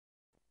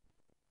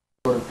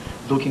sort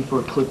of looking for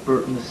a Cliff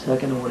Burton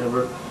II or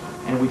whatever,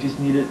 and we just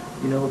needed,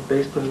 you know, a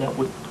bass player that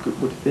would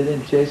fit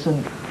in.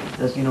 Jason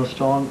has, you know,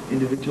 strong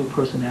individual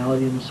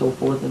personality and so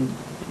forth, and,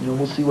 you know,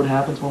 we'll see what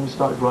happens when we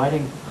start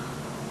writing.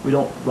 We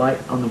don't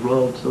write on the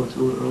road, so it's a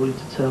little early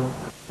to tell.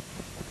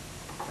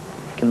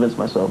 Convinced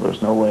myself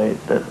there's no way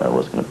that I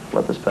was going to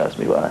let this pass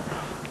me by,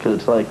 because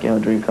it's like, you know,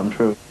 a dream come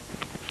true.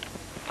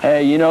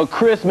 Hey, you know,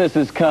 Christmas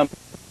is coming.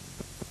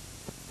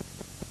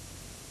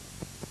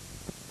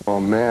 Oh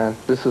man,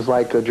 this is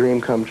like a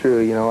dream come true,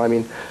 you know. I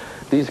mean,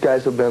 these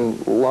guys have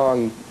been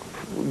long,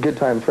 good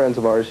time friends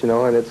of ours, you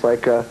know, and it's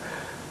like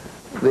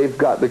they've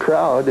got the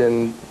crowd,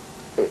 and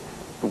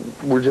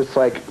we're just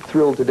like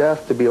thrilled to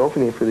death to be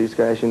opening for these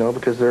guys, you know,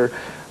 because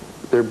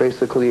they're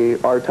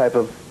basically our type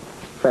of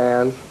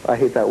fans. I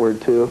hate that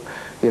word too,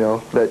 you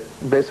know, but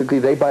basically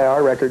they buy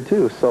our record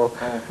too, so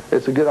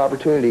it's a good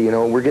opportunity, you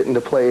know. We're getting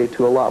to play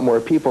to a lot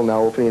more people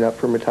now, opening up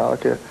for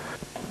Metallica.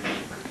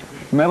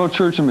 Metal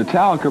Church and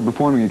Metallica are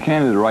performing in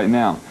Canada right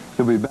now.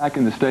 They'll be back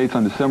in the States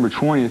on December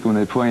 20th when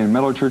they play in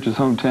Metal Church's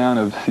hometown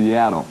of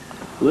Seattle.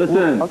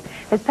 Listen.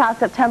 This past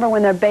September,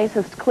 when their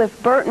bassist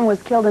Cliff Burton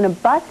was killed in a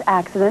bus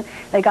accident,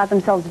 they got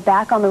themselves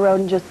back on the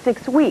road in just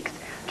 6 weeks.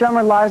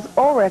 Drummer Lars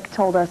Ulrich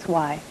told us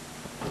why.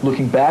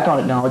 Looking back on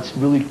it now, it's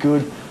really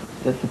good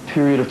that the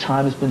period of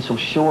time has been so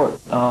short,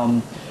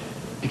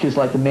 because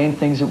like the main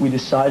things that we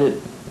decided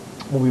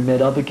when we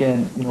met up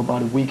again, you know,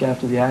 about a week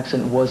after the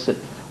accident, was that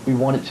we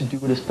wanted to do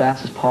it as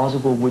fast as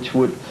possible, which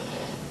would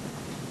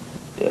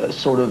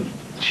sort of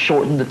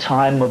shorten the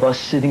time of us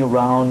sitting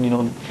around, you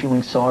know,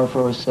 feeling sorry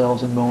for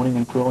ourselves and moaning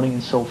and groaning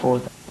and so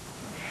forth.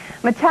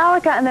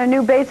 Metallica and their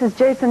new bassist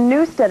Jason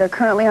Newsted are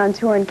currently on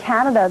tour in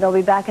Canada. They'll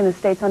be back in the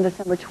States on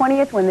December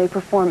 20th when they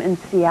perform in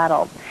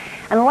Seattle.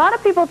 And a lot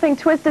of people think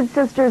Twisted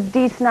Sisters,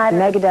 Dee Snider,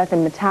 Megadeth,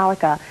 and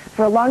Metallica.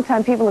 For a long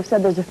time, people have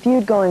said there's a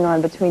feud going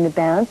on between the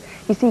bands.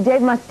 You see,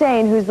 Dave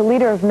Mustaine, who's the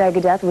leader of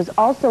Megadeth, was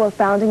also a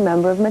founding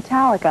member of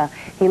Metallica.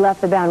 He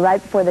left the band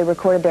right before they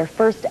recorded their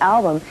first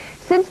album.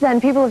 Since then,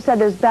 people have said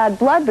there's bad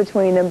blood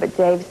between them, but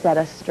Dave set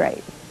us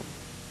straight.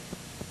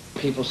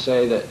 People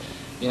say that,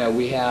 you know,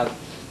 we have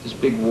this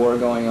big war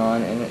going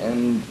on,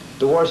 and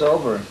the war's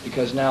over,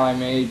 because now I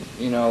made,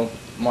 you know,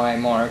 my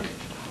mark.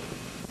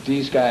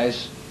 These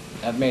guys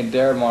have made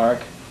their mark.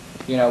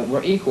 You know,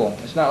 we're equal.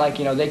 It's not like,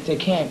 you know, they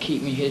can't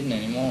keep me hidden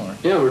anymore.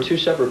 Yeah, we're two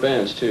separate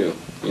bands, too.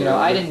 You know,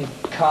 I didn't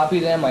copy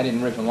them, I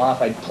didn't rip them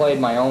off. I played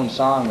my own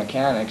song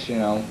mechanics, you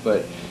know,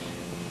 but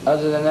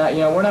other than that, you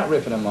know, we're not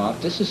ripping them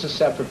off. This is a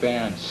separate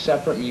band,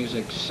 separate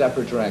music,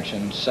 separate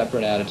direction,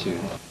 separate attitude.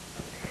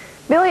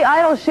 Billy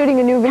Idol's shooting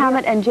a new video.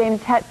 Hammett and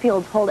James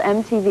Hetfield told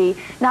MTV,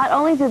 not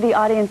only did the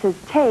audiences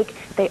take,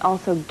 they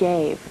also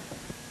gave.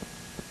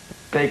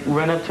 They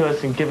run up to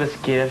us and give us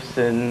gifts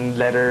and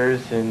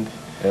letters and...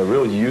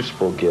 real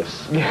useful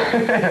gifts. Like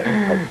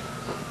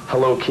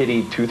Hello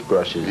Kitty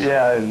toothbrushes.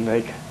 Yeah, and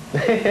like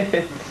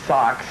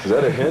socks. Is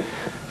that a hint?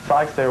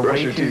 Socks that are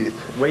Brush your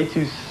teeth. way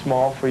too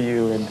small for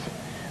you, and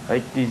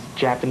like these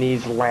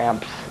Japanese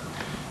lamps.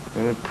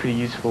 They're pretty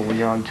useful when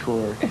you're on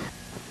tour.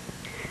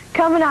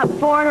 Coming up,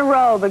 4 in a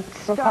row, but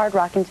hard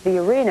rock into the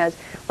arenas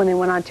when they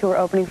went on tour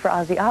opening for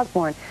Ozzy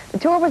Osbourne. The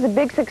tour was a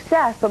big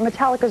success, but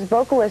Metallica's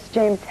vocalist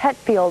James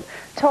Hetfield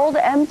told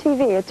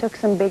MTV it took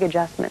some big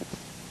adjustments.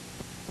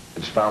 I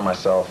just found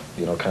myself,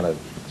 you know, kind of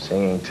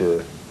singing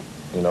to,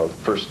 you know, the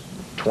first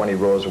 20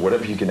 rows or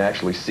whatever you can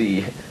actually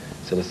see,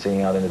 instead of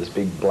singing out into this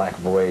big black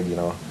void, you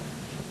know.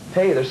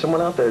 Hey, there's someone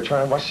out there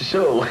trying to watch the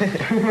show.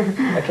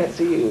 I can't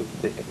see you.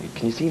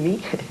 Can you see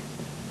me?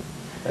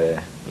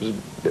 It was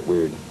a bit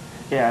weird.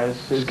 Yeah,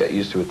 Just got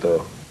used to it,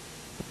 though.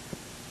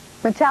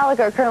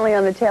 Metallica are currently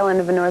on the tail end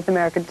of a North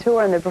American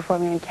tour, and they're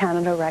performing in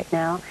Canada right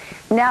now.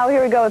 Now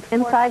here we go with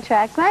Inside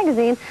Tracks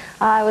magazine.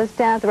 I was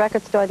down at the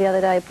record store the other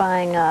day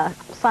buying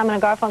Simon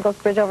 & Garfunkel's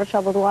Bridge Over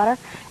Troubled Water,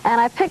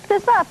 and I picked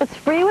this up. It's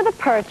free with a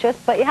purchase,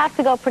 but you have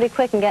to go pretty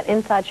quick and get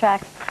Inside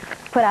Tracks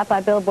put out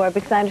by Billboard,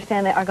 because I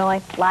understand they are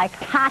going like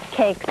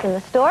hotcakes in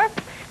the store.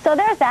 So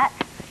there's that.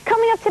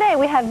 Coming up today,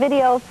 we have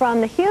video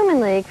from the Human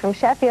League from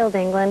Sheffield,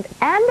 England,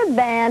 and a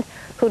band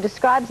who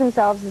describes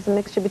themselves as a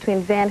mixture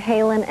between Van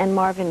Halen and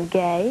Marvin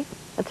Gaye.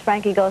 That's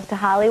Frankie Goes to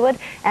Hollywood.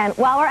 And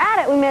while we're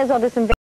at it, we may as well do some